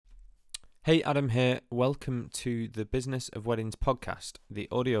Hey, Adam here. Welcome to the Business of Weddings podcast, the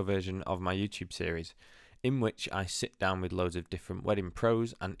audio version of my YouTube series, in which I sit down with loads of different wedding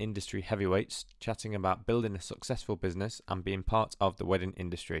pros and industry heavyweights, chatting about building a successful business and being part of the wedding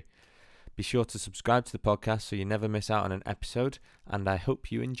industry. Be sure to subscribe to the podcast so you never miss out on an episode, and I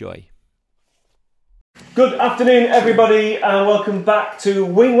hope you enjoy. Good afternoon, everybody, and welcome back to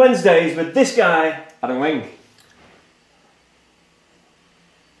Wing Wednesdays with this guy, Adam Wing.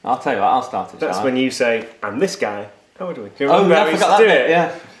 I'll tell you what, I'll start it. That's when you say, I'm this guy. How do we? Oh, yeah, I forgot that bit,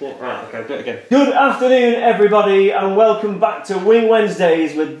 yeah. Right, okay, Do it again. Good afternoon, everybody, and welcome back to Wing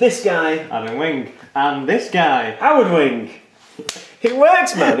Wednesdays with this guy, Adam Wing. And this guy. Howard Wing. It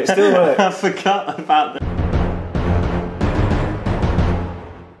works, man, it still works. I forgot about that.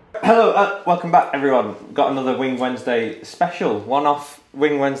 Hello, welcome back, everyone. Got another Wing Wednesday special, one-off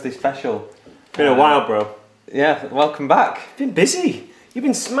Wing Wednesday special. Been a while, bro. Yeah, welcome back. Been busy. You've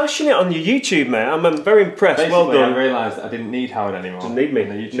been smashing it on your YouTube, mate. I'm very impressed. Basically, well done. I realised I didn't need Howard anymore. Didn't need me.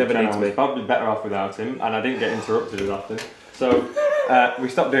 And the YouTube Never channel needs me. was probably better off without him, and I didn't get interrupted as often. So we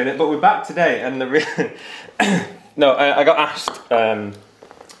stopped doing it, but we're back today. And no, I got asked. But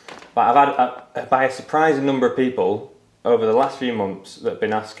I've had by a surprising number of people over the last few months that have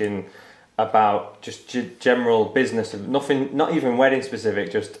been asking about just general business, nothing, not even wedding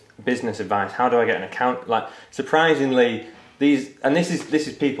specific, just business advice. How do I get an account? Like, surprisingly. This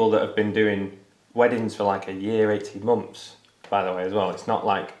is people that have been doing weddings for like a year, 18 months, by the way, as well. It's not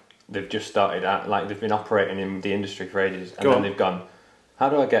like they've just started out, like they've been operating in the industry for ages, and then they've gone, how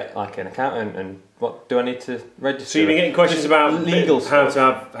do I get like an accountant, and what do I need to register? So you've been getting questions about legal how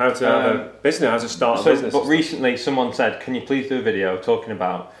stuff. to have a business, how to start a business. But recently someone said, can you please do a video talking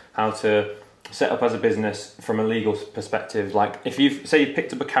about how to set up as a business from a legal perspective? Like if you've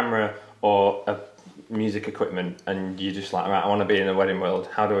picked up a camera or a music equipment and you're just like, right, I want to be in the wedding world,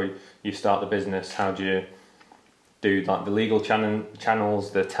 how do you start the business? How do you do like the legal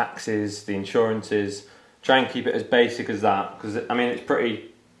channels, the taxes, the insurances? Try and keep it as basic as that, because I mean it's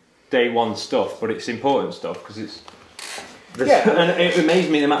pretty day one stuff, but it's important stuff because it's and it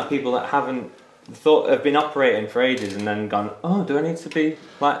amazed me the amount of people that have been operating for ages and then gone, oh, do I need to be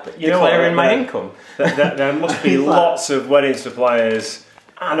like declaring my income? There must be lots of wedding suppliers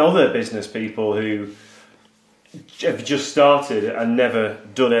and other business people who have just started and never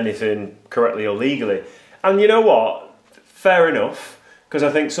done anything correctly or legally. And you know what? Fair enough, because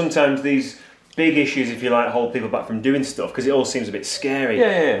I think sometimes these big issues, if you like, hold people back from doing stuff because it all seems a bit scary.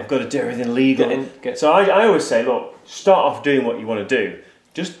 Yeah. I've got to do everything legal. So I always say, look, start off doing what you want to do.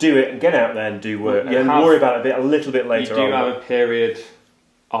 Just do it and get out there and do work, and then worry about it a little bit later on. You do have a period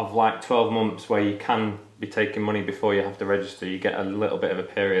of like 12 months where you can be taking money before you have to register. You get a little bit of a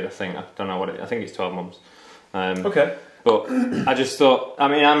period, I think. I don't know what I think it's 12 months. Okay. But I just thought, I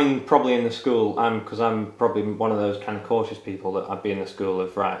mean, probably in the school, because I'm probably one of those kind of cautious people that I'd be in the school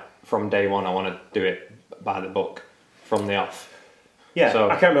of, right, from day one I want to do it by the book, from the off. Yeah, so,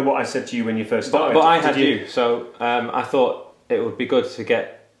 I can't remember what I said to you when you first started. But I had you, so I thought it would be good to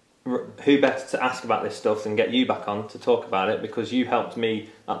get, who better to ask about this stuff than get you back on to talk about it, because you helped me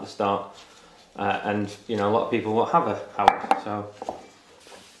at the start. And you know, a lot of people will have a Howard, so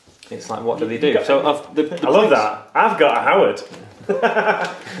it's like, what do they do? So I love that. I've got a Howard.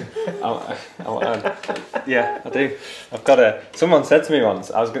 Yeah, I do. I've got a. Someone said to me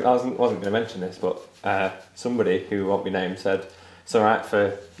once. I wasn't going to mention this, but somebody who won't be named said it's all right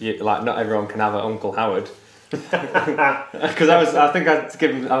for you. Like, not everyone can have an Uncle Howard. Because I was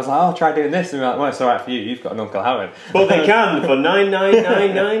like, oh, try doing this, and they're like, well, it's all right for you. You've got an Uncle Howard. But they can for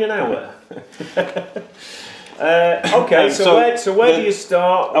 $9,999 an hour. Okay, so where do you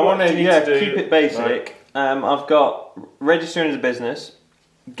start? I want to keep it basic. Right. I've got registering as a business,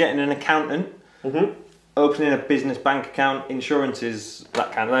 getting an accountant, opening a business bank account, insurances,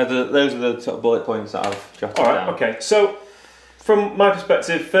 that kind of. Those are the sort of bullet points that I've jotted down. Okay. So, from my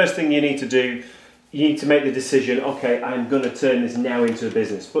perspective, first thing you need to do, you need to make the decision. Okay, I'm going to turn this now into a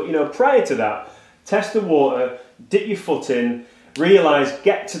business. But you know, prior to that, test the water, dip your foot in. Realise,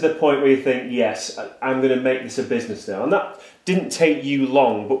 get to the point where you think, yes, I'm going to make this a business now. And that didn't take you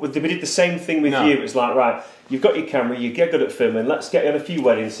long, but we did the same thing with you. It was like, right, you've got your camera, you get good at filming, let's get you on a few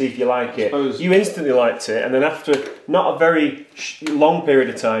weddings, see if you like it. You instantly liked it, and then after not a very long period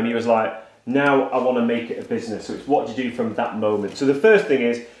of time, you was like, now I want to make it a business. So it's what do you do from that moment? So the first thing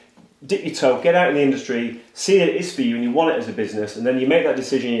is, dip your toe, get out in the industry, see that it is for you and you want it as a business, and then you make that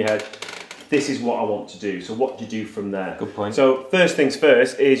decision in your head, this is what I want to do. So what do you do from there? Good point. So first things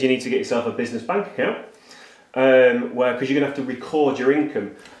first is you need to get yourself a business bank account. where because you're going to have to record your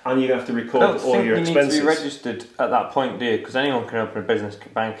income and you're going to have to record all your expenses. You need to be registered at that point, do you? Because anyone can open a business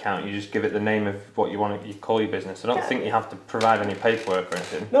bank account. You just give it the name of what you call your business. I don't think you have to provide any paperwork or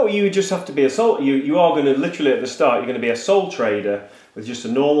anything. No, you just have to be a sole. You are going to literally at the start. You're going to be a sole trader with just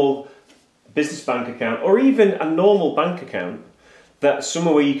a normal business bank account, or even a normal bank account. That's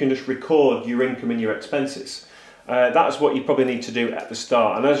somewhere where you can just record your income and your expenses. That's what you probably need to do at the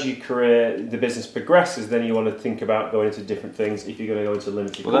start. And as your career, the business progresses, then you want to think about going into different things if you're going to go into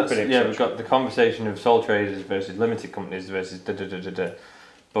limited company. Yeah, we've got the conversation of sole traders versus limited companies versus da-da-da-da-da.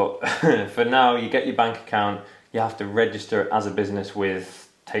 But for now, you get your bank account, you have to register it as a business with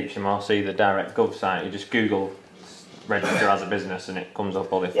HMRC, the direct gov site. You just Google register as a business and it comes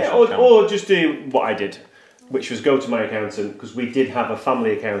up all the official or just do what I did, which was go to my accountant, because we did have a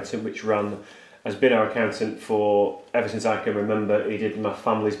family accountant which has been our accountant for ever since I can remember. He did my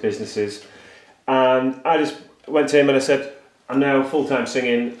family's businesses, and I just went to him and I said, I'm now full-time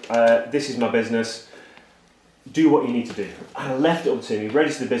singing, this is my business, do what you need to do. And I left it up to him. He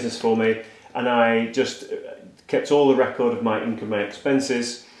registered the business for me, and I just kept all the record of my income, my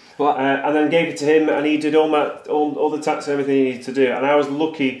expenses, and then gave it to him, and he did all the tax and everything he needed to do. And I was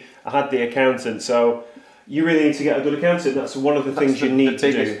lucky I had the accountant, so you really need to get a good accountant. That's one of the things you need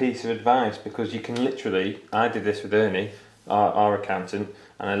to do. That's the biggest piece of advice, because you can literally, I did this with Ernie, our accountant,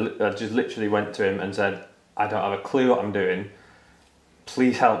 and I just literally went to him and said, I don't have a clue what I'm doing,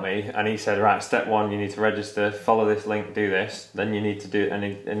 please help me. And he said, right, step one, you need to register, follow this link, do this, then you need to do it,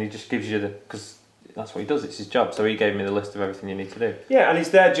 and he just gives you because that's what he does, it's his job, so he gave me the list of everything you need to do. Yeah, and it's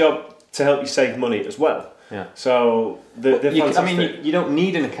their job to help you save money as well. Yeah. So you don't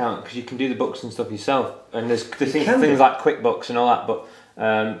need an accountant because you can do the books and stuff yourself, and there's things like QuickBooks and all that.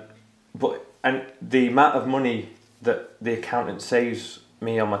 But the amount of money that the accountant saves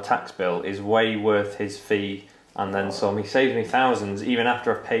me on my tax bill is way worth his fee, and then some. He saves me thousands even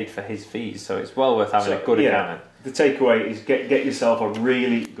after I've paid for his fees. So it's well worth having a good accountant. The takeaway is get yourself a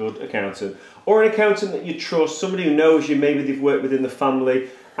really good accountant, or an accountant that you trust, somebody who knows you. Maybe they've worked within the family.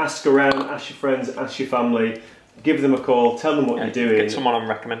 Ask around, ask your friends, ask your family, give them a call, tell them what you're doing. Get someone on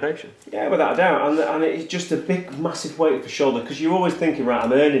recommendation. Yeah, without a doubt. And it's just a big, massive weight off your shoulder, because you're always thinking, right,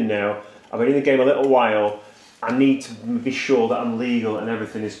 I'm earning now, I've been in the game a little while, I need to be sure that I'm legal and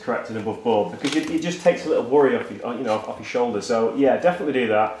everything is correct and above board, because it just takes a little worry off your shoulder. So yeah, definitely do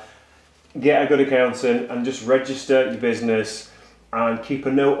that. Get a good accountant and just register your business and keep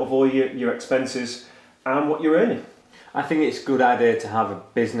a note of all your expenses and what you're earning. I think it's a good idea to have a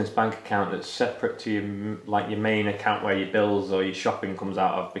business bank account that's separate to your main account where your bills or your shopping comes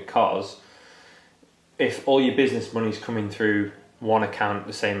out of, because if all your business money's coming through one account,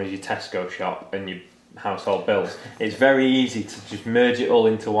 the same as your Tesco shop and your household bills, it's very easy to just merge it all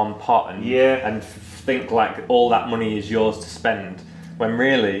into one pot and think like all that money is yours to spend, when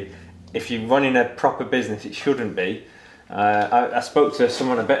really, if you're running a proper business, it shouldn't be. I spoke to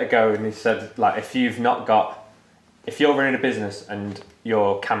someone a bit ago and he said, like, if you're running a business and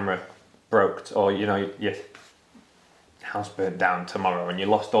your camera broke, or your house burnt down tomorrow and you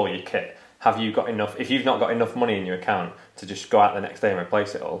lost all your kit, have you got enough? If you've not got enough money in your account to just go out the next day and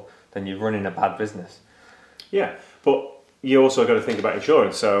replace it all, then you're running a bad business. Yeah, but you also got to think about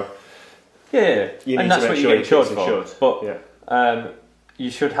insurance. So you need and that's what you get insured for. But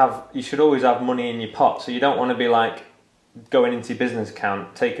you should always have money in your pot. So you don't want to be like going into your business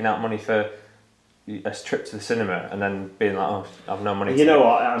account, taking out money for a trip to the cinema and then being like, oh, I've no money. You know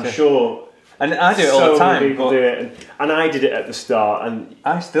what? I'm sure. And I do it all the time. People do it, and I did it at the start, and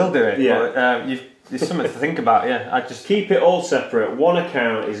I still do it. Yeah, but, there's something to think about. Yeah, I just keep it all separate. One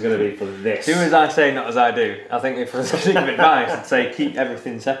account is going to be for this. Do as I say, not as I do. I think if I was going to give advice, I'd say keep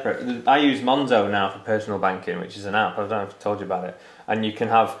everything separate. I use Monzo now for personal banking, which is an app. I don't know if I've told you about it. And you can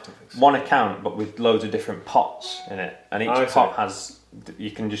have one account, but with loads of different pots in it, and each pot has.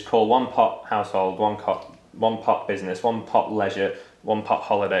 You can just call one pot household, one pot business, one pot leisure, one pot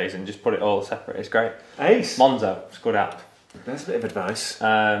holidays, and just put it all separate. It's great. Ace. Monzo, it's a good app. That's a bit of advice.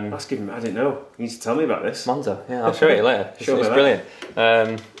 I didn't know. You need to tell me about this. Monzo, yeah, I'll show you later. It's brilliant.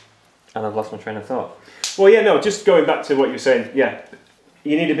 And I've lost my train of thought. Well, yeah, no, just going back to what you were saying, yeah,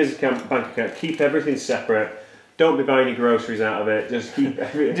 you need a business account, bank account, keep everything separate. Don't be buying your groceries out of it. Just keep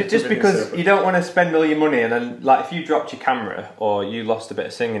everything. Just because separate. You don't want to spend all your money, and then, like, if you dropped your camera or you lost a bit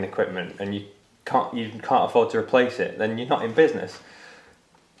of singing equipment and you can't afford to replace it, then you're not in business.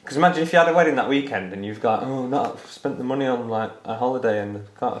 Because imagine if you had a wedding that weekend and you've got, I've spent the money on like a holiday and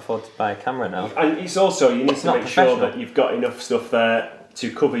can't afford to buy a camera now. And it's also, you need to make sure that you've got enough stuff there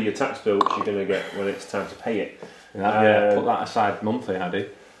to cover your tax bill, which you're going to get when it's time to pay it. Put that aside monthly, I do.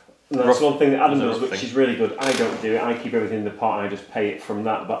 And that's one thing that Adam That's a does, rough which thing. is really good. I don't do it. I keep everything in the pot and I just pay it from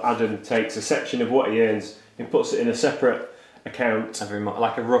that. But Adam takes a section of what he earns and puts it in a separate account. Every month,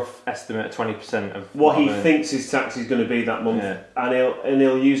 like a rough estimate of 20% of What he I've earned. thinks his tax is going to be that month, Yeah. and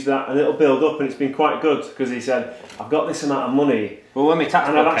he'll use that, and it'll build up. And it's been quite good because he said, "I've got this amount of money, Well, when my tax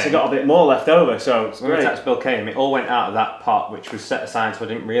and bill I've actually came, got a bit more left over." So it's when my great. tax bill came, it all went out of that pot, which was set aside, so I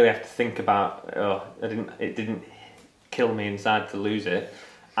didn't really have to think about. It didn't kill me inside to lose it,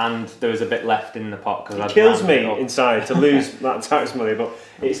 and there was a bit left in the pot because It kills me inside to lose that tax money, but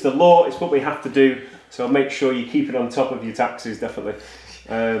it's the law. It's what we have to do. So make sure you keep it on top of your taxes, definitely.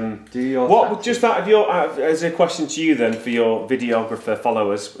 Do your What taxes. just as a question to you then for your videographer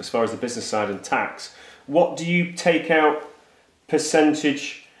followers, as far as the business side and tax, what do you take out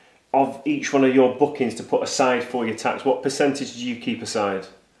percentage of each one of your bookings to put aside for your tax? What percentage do you keep aside?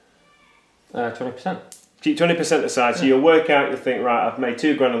 20%. Keep 20% aside. So you'll work out. You think, right, I've made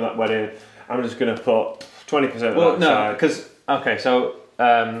 £2,000 on that wedding. I'm just going to put 20% of Well, that no, aside. because okay, so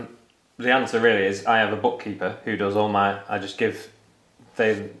the answer really is I have a bookkeeper who does all my. I just give.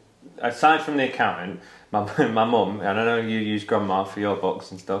 They aside from the accountant, my mum, and I know you use Grandma for your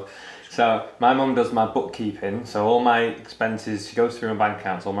books and stuff. So my mum does my bookkeeping. So all my expenses, she goes through my bank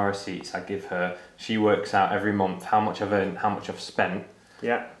accounts, all my receipts. I give her. She works out every month how much I've earned, how much I've spent.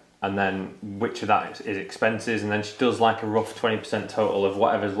 Yeah. And then which of that is expenses, and then she does like a rough 20% total of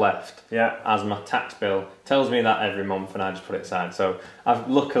whatever's left Yeah. as my tax bill. Tells me that every month, and I just put it aside. So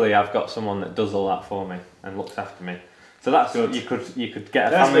luckily I've got someone that does all that for me and looks after me. So that's Good. You could get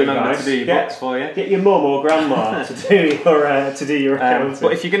a That's family good member advice. to do your Get- books for you. Get your mum or grandma to do your accounting.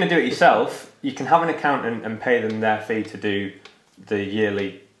 But if you're going to do it yourself, you can have an accountant and pay them their fee to do the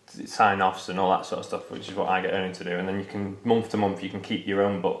yearly sign-offs and all that sort of stuff, which is what I get earning to do. And then you can, month to month, you can keep your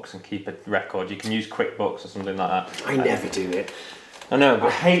own books and keep a record. You can use QuickBooks or something like that. I never do it. I know, I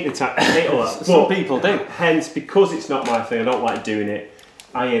but hate the tax. I hate all that. some But people do. hence, because it's not my thing, I don't like doing it.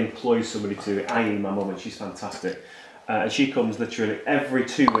 I employ somebody to do it. I.e. my mum, and she's fantastic. And she comes literally every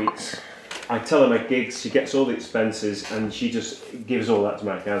 2 weeks. I tell her my gigs, she gets all the expenses, and she just gives all that to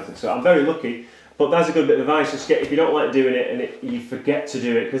my accountant. So I'm very lucky. But that's a good bit of advice. Just get, if you don't like doing it and you forget to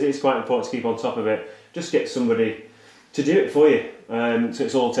do it, because it is quite important to keep on top of it, just get somebody to do it for you, so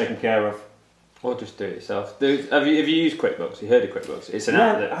it's all taken care of. Or just do it yourself. Have you used QuickBooks? You heard of QuickBooks? It's an Yeah,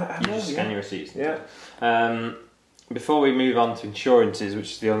 app that I you know, just scan yeah. your receipts. Yeah. Before we move on to insurances,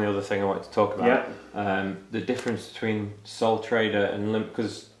 which is the only other thing I wanted to talk about, Yeah. the difference between sole trader and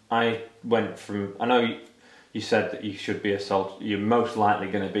because I went from, I know you said that you should be you're most likely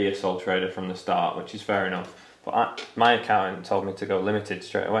going to be a sole trader from the start, which is fair enough. But my accountant told me to go limited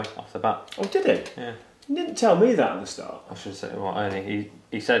straight away off the bat. Oh, did it? Yeah. You didn't tell me that at the start. I should say what only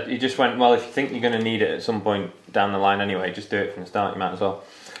he said. He just went, well, if you think you're going to need it at some point down the line anyway, just do it from the start. You might as well.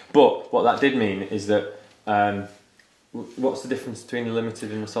 But what that did mean is that what's the difference between a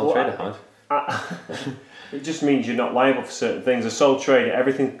limited and a sole trader, Howard? It just means you're not liable for certain things. A sole trader,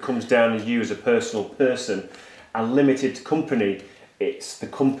 everything comes down to you as a personal person. A limited company, it's the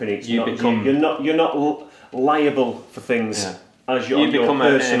company. It's You not become- you. You're not liable for things Yeah. as You your become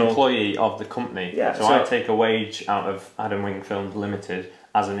personal. an employee of the company. Yeah, so I take a wage out of Adam Wing Films Limited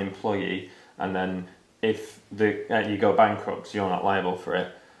as an employee, and then if you go bankrupt, you're not liable for it.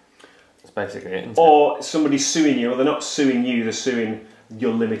 That's basically it. Isn't it? Or somebody's suing you, or they're not suing you, they're suing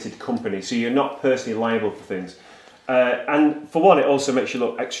your limited company. So you're not personally liable for things. And for one, it also makes you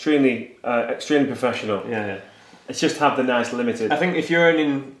look extremely professional. Yeah. It's just have the nice limited. I think if you're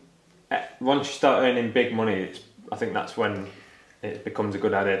earning, once you start earning big money, I think that's when it becomes a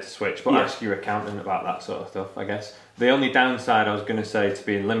good idea to switch. But Yeah. ask your accountant about that sort of stuff, I guess. The only downside I was going to say to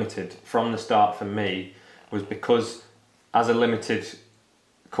being limited from the start for me was because as a limited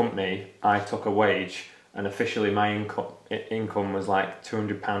company, I took a wage, and officially my income was like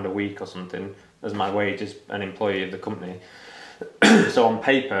 £200 a week or something as my wage as an employee of the company. So on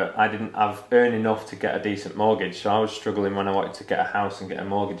paper, I didn't earn enough to get a decent mortgage. So I was struggling when I wanted to get a house and get a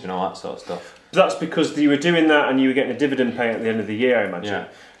mortgage and all that sort of stuff. That's because you were doing that and you were getting a dividend pay at the end of the year, I imagine. Yeah.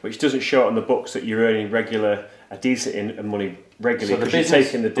 Which doesn't show on the books that you're earning a decent money regularly, So the because you're business,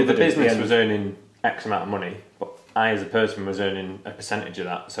 taking the the dividend. at the business end. was earning X amount of money, but I as a person was earning a percentage of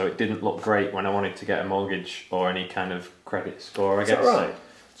that. So it didn't look great when I wanted to get a mortgage or any kind of credit score, I Is guess. that right?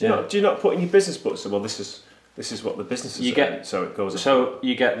 Yeah. Do you not put in your business books? Well, this is what the business is. You get- so it goes. So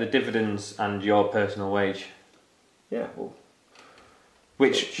you get the dividends and your personal wage. yeah. Well,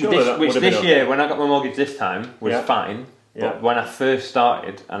 Which Surely that which would have this been year, okay. when I got my mortgage this time, was Yeah. fine. Yeah. But when I first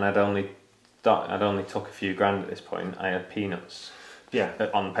started, and I'd only took a few grand at this point, I had peanuts yeah.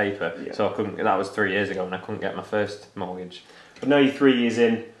 on paper. Yeah. So I couldn't. That was 3 years ago, and I couldn't get my first mortgage. But now you're 3 years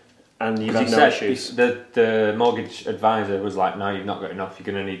in, and you've He had no said issues. the mortgage advisor was like, no, you've not got enough. You're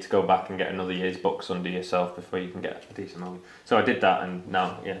going to need to go back and get another year's books under yourself before you can get a decent mortgage. So I did that, and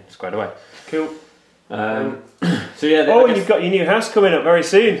now squared away. Cool. So yeah. Oh, and you've got your new house coming up very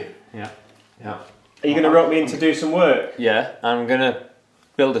soon. Yeah. Are you going to rope me in to do some work? Yeah, I'm going to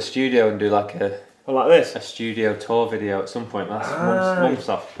build a studio and do like a Like this? studio tour video at some point. That's months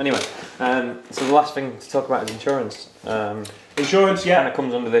off. Anyway, so the last thing to talk about is insurance. Insurance, Kind of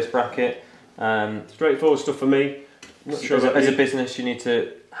comes under this bracket. Straightforward stuff for me. Not sure As a you. business, you need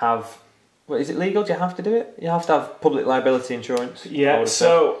to have. Well, is it legal? Do you have to do it? You have to have public liability insurance. I Yeah, would have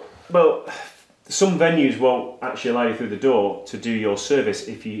so, well, some venues won't actually allow you through the door to do your service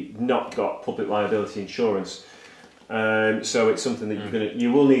if you've not got public liability insurance. So it's something that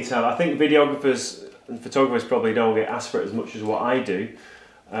you will need to have. I think videographers and photographers probably don't get asked for it as much as what I do.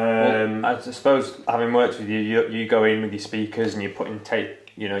 Well, I suppose having worked with you, you go in with your speakers and you're putting tape,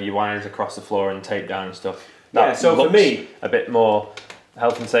 your wires across the floor and tape down and stuff. That so for looks me, a bit more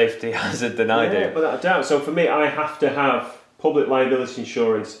health and safety hazard than I do. without a doubt. So for me, I have to have public liability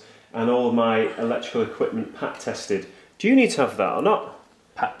insurance and all of my electrical equipment pat tested. Do you need to have that or not?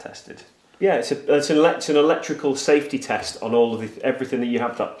 Pat tested. Yeah, it's an electrical safety test on all of everything that you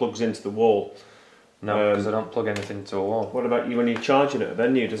have that plugs into the wall. No, because I don't plug anything into a wall. What about you when you're charging at a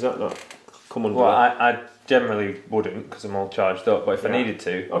venue? Does that not come under Well, that? I generally wouldn't because I'm all charged up. But if I needed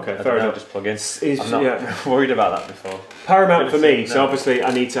to, Okay, I fair enough. just plug in. I'm not worried about that before. Paramount for me, so No. obviously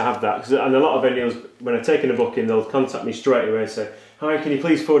I need to have that. And a lot of venues, when I've taken a booking, they'll contact me straight away and say, "Hi, can you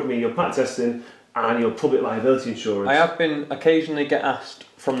please forward me your pat testing and your public liability insurance?" I have been occasionally get asked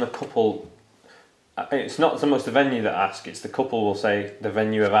from the couple. It's not so much the venue that ask; it's the couple will say the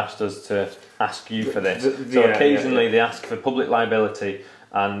venue have asked us to ask you for this. So occasionally they ask for public liability,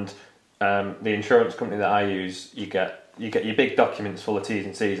 and the insurance company that I use, you get your big documents full of T's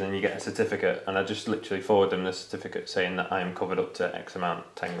and C's, and you get a certificate, and I just literally forward them the certificate saying that I am covered up to X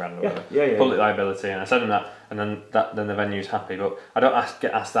amount, 10 grand or whatever, public liability, and I send them that, and then the venue's happy. But I don't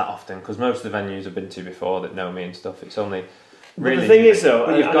get asked that often because most of the venues I've been to before that know me and stuff, it's only. Really, but the thing is,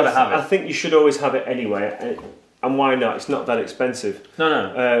 though, you've got to have it. I think you should always have it anyway, and why not? It's not that expensive.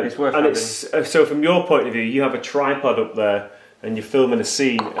 No, it's worth and having. So from your point of view, you have a tripod up there, and you're filming a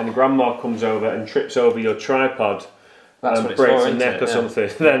scene, and Grandma comes over and trips over your tripod, That's and what it's breaks for, a neck isn't or it?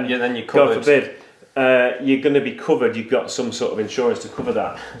 something. Then you're God covered. forbid, you're going to be covered. You've got some sort of insurance to cover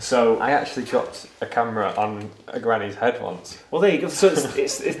that. So I actually dropped a camera on a granny's head once. well, there you go. So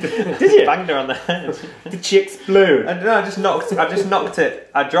it's did you? Banged her on the head. Did she explode? I don't know. I just knocked it.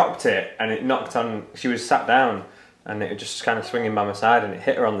 I dropped it, and it knocked on. She was sat down, and it was just kind of swinging by my side, and it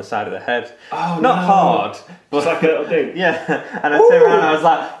hit her on the side of the head. Oh, not no. hard, but It's like a little thing. yeah. And I turned around, and I was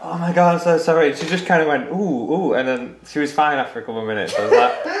like, "Oh my god, I'm so sorry." She just kind of went, "Ooh," and then she was fine after a couple of minutes. I was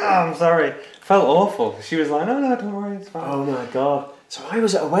like, "Oh, I'm sorry." Felt awful. She was like, "No, don't worry, it's fine." Oh my god! So I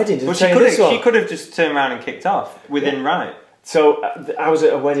was at a wedding. Did I But tell you this one? she could have just turned around and kicked off within right. So I was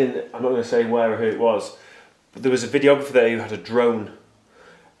at a wedding. I'm not going to say where or who it was, but there was a videographer there who had a drone,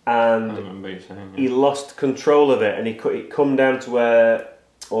 and I remember you saying. he lost control of it, and it come down to where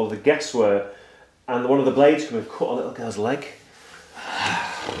all the guests were, and one of the blades could have cut a little girl's leg.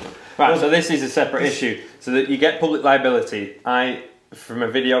 Right, so this is a separate issue. So that you get public liability. From a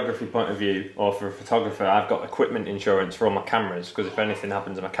videography point of view, or for a photographer, I've got equipment insurance for all my cameras, because if anything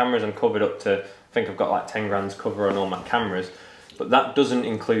happens to my cameras, I'm covered up to, I think I've got like 10 grand's cover on all my cameras, but that doesn't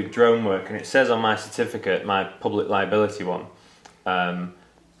include drone work, and it says on my certificate, my public liability one,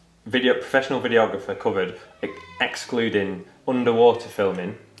 professional videographer covered, excluding underwater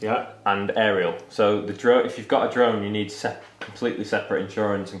filming, Yeah. and aerial. So the drone, if you've got a drone, you need completely separate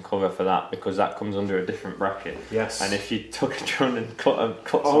insurance and cover for that, because that comes under a different bracket. Yes. And if you took a drone and cut Oh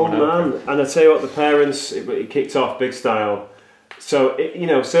someone open, man! And I tell you what, the parents it kicked off big style. So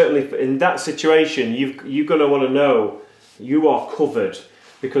certainly in that situation, you're going to want to know you are covered,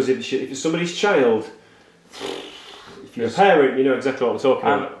 because if it's somebody's child, if you're a parent, you know exactly what I'm talking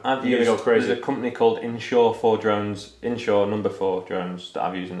about. I've You're used, going to go crazy. there's a company called Insure number 4 drones that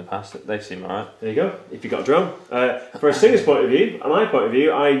I've used in the past. They seem alright. There you go. If you've got a drone. For a singer's point of view, my point of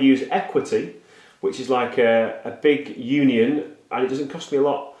view, I use Equity, which is like a big union, and it doesn't cost me a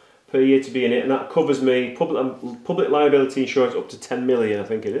lot per year to be in it, and that covers me public liability insurance up to 10 million, I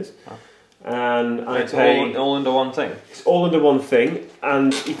think it is. Oh. And I It's pay. all under one thing. It's all under one thing,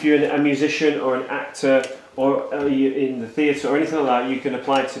 and if you're a musician or an actor or you're in the theatre or anything like that, you can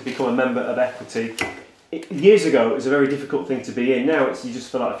apply to become a member of Equity. Years ago, it was a very difficult thing to be in. Now you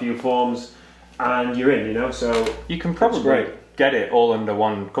just fill out a few forms and you're in. So You can that's probably great. get it all under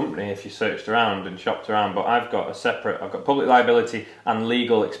one company if you searched around and shopped around, but I've got public liability and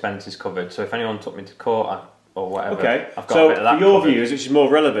legal expenses covered. So if anyone took me to court or whatever, I've got a bit of that for your covered. views, which is more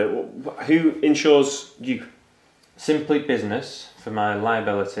relevant, who insures you? Simply Business for my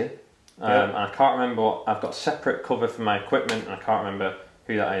liability. And I can't remember what I've got separate cover for my equipment, and I can't remember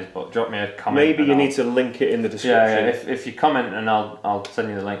who that is. But drop me a comment. Maybe you need to link it in the description. Yeah. If you comment, and I'll send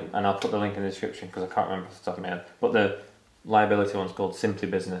you the link, and I'll put the link in the description because I can't remember off the top of my head. But the liability one's called Simply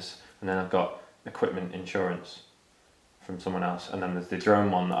Business, and then I've got equipment insurance from someone else, and then there's the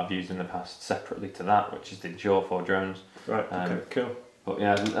drone one that I've used in the past separately to that, which is the Jaw 4 drones. Right. Okay. Cool. But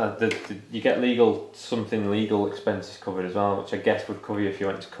yeah, you get legal expenses covered as well, which I guess would cover you if you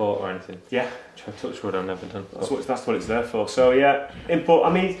went to court or anything. Yeah. Which I touch wood I've never done. That's what it's there for. So yeah, import.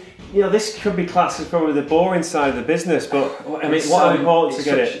 I mean, this could be classed as probably the boring side of the business, but it's so important to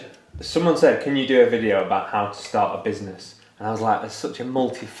get it. Someone said, "Can you do a video about how to start a business?" And I was like, "It's such a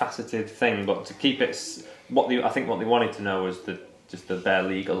multifaceted thing." But to keep it, I think what they wanted to know was just the bare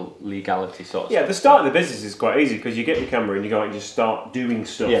legality sort of stuff. Yeah, the start of the business is quite easy because you get your camera and you go out and just start doing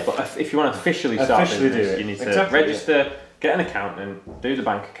stuff. Yeah, but if you want to officially start a business, you need to register, get an account, and do the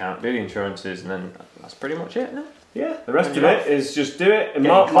bank account, do the insurances, and then that's pretty much it. No? Yeah, the rest of it is just do it and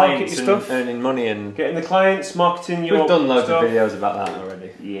market your stuff, earning money, and getting the clients, marketing your. We've done loads of videos about that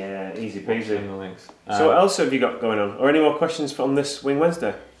already. Yeah, easy peasy. The links. So what else have you got going on, or any more questions from this Wing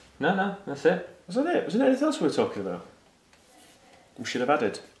Wednesday? No, that's it. Was that it? Was there anything else we were talking about? We should have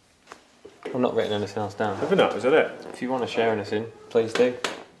added. I've not written anything else down. Have we not? Is that it? If you want to share anything, please do.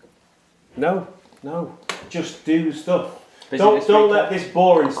 No. Just do stuff. Don't let this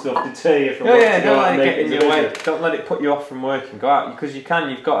boring stuff deter you from working. Don't let it get in your way. Don't let it put you off from working. Go out, because you've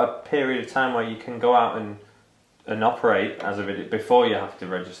got a period of time where you can go out and operate as a video before you have to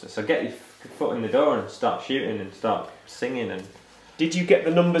register. So get your foot in the door and start shooting and start singing. And did you get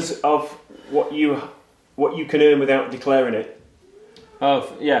the numbers of what you can earn without declaring it?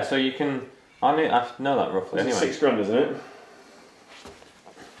 Oh yeah, so you can. I know that roughly. Anyway, $6 grand, isn't it?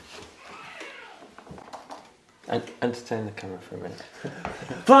 Entertain the camera for a minute.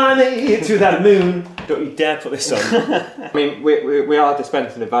 Fly me to that moon. Don't you dare put this on. I mean, we are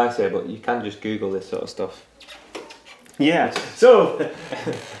dispensing advice here, but you can just Google this sort of stuff. Yeah. So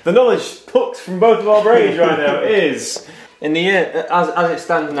the knowledge plucked from both of our brains right now is in the year as it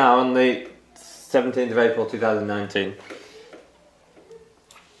stands now on the 17th of April 2019.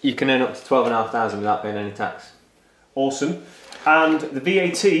 You can earn up to 12,500 without paying any tax. Awesome. And the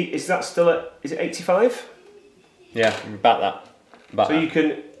VAT, is that still at, is it 85? Yeah, about that. So you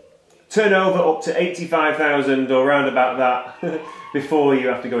can turn over up to 85,000 or round about that before you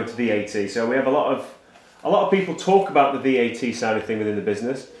have to go into VAT. So we have a lot of people talk about the VAT side of thing within the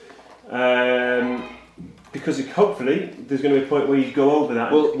business. Because hopefully there's going to be a point where you go over that.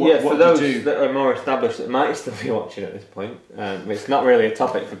 Well, for those that are more established that might still be watching at this point, it's not really a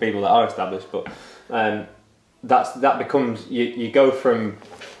topic for people that are established, but that becomes you go from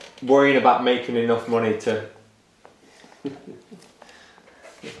worrying about making enough money to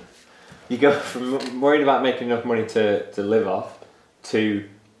you go from worrying about making enough money to live off to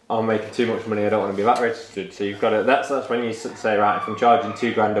I'm making too much money, I don't want to be VAT registered. So you've got to, that's when you say, right, if I'm charging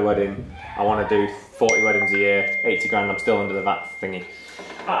 £2 grand a wedding, I want to do 40 weddings a year, 80 grand, I'm still under the VAT thingy.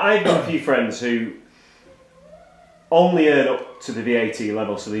 I've got a few friends who only earn up to the VAT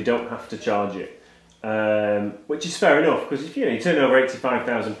level, so they don't have to charge it, which is fair enough, because if you turn over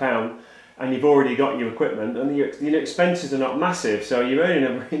 £85,000 and you've already got your equipment and your expenses are not massive, so you're earning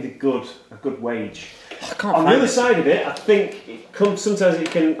a really good wage. On the other side of it, I think sometimes it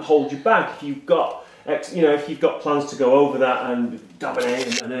can hold you back if you've got plans to go over that and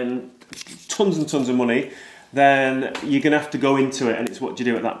dominate and earn tons and tons of money. Then you're going to have to go into it, and it's what do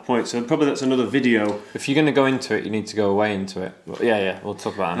you do at that point. So probably that's another video. If you're going to go into it, you need to go away into it. But yeah, we'll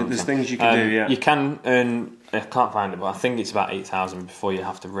talk about it. There's things you can do. Yeah, you can earn. I can't find it, but I think it's about 8,000 before you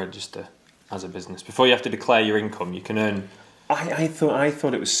have to register as a business. Before you have to declare your income, you can earn. I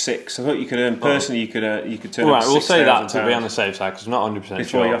thought it was 6. I thought you could earn personally. You could turn. All right, we'll say that to be on the safe side because we're not 100% sure.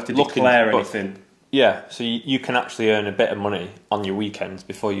 Before you have to declare anything. Yeah, so you can actually earn a bit of money on your weekends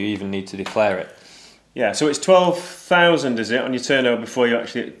before you even need to declare it. Yeah, so it's 12,000, is it, on your turnover before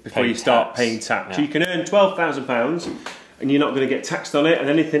you start paying tax. Yeah. So you can earn £12,000, and you're not going to get taxed on it. And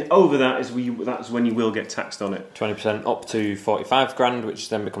anything over that that's when you will get taxed on it. 20% up to 45 grand, which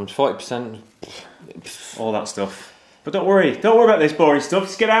then becomes 40%. All that stuff. But don't worry about this boring stuff.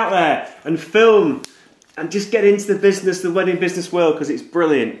 Just get out there and film, and just get into the wedding business world, because it's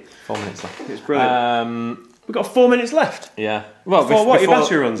brilliant. 4 minutes left. It's brilliant. We've got 4 minutes left. Yeah. Well, before what? Your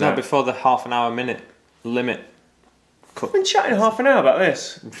battery runs out? Before the half an hour minute limit. We've been chatting half an hour about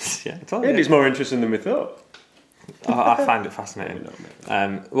this. Yeah, I told Maybe you. it's more interesting than we thought. I find it fascinating.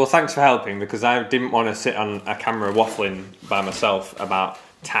 Well, thanks for helping, because I didn't want to sit on a camera waffling by myself about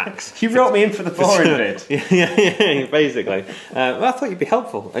tax. You wrote me in for the boring bit. yeah, basically. Well, I thought you'd be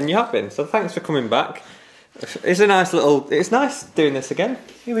helpful, and you have been. So thanks for coming back. It's nice doing this again.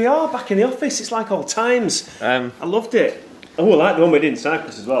 Here we are, back in the office. It's like old times. I loved it. Oh, I like the one we did in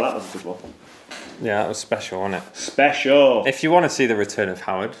Cyprus as well. That was a good one. Yeah, that was special, wasn't it? Special. If you want to see the return of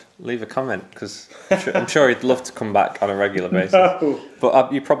Howard, leave a comment, because I'm sure he'd love to come back on a regular basis. No.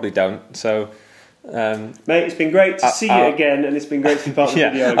 But you probably don't, so... Mate, it's been great to see you again, and it's been great to be part of the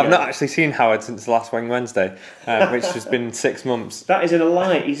video again. I've not actually seen Howard since last Wednesday, which has been 6 months. That isn't a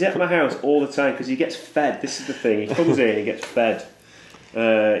lie. He's at my house all the time because he gets fed. This is the thing. He comes in and he gets fed.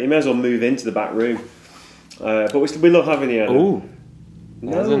 He may as well move into the back room. But we love having you. Ooh,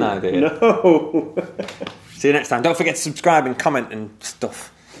 that's an idea. No. See you next time. Don't forget to subscribe and comment and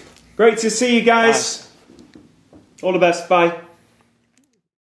stuff. Great to see you guys. Bye. All the best. Bye.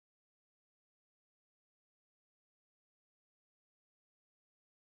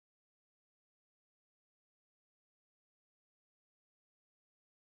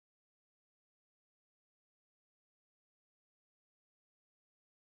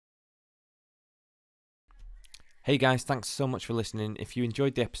 Hey guys, thanks so much for listening. If you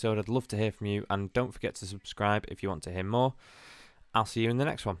enjoyed the episode, I'd love to hear from you, and don't forget to subscribe if you want to hear more. I'll see you in the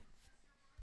next one.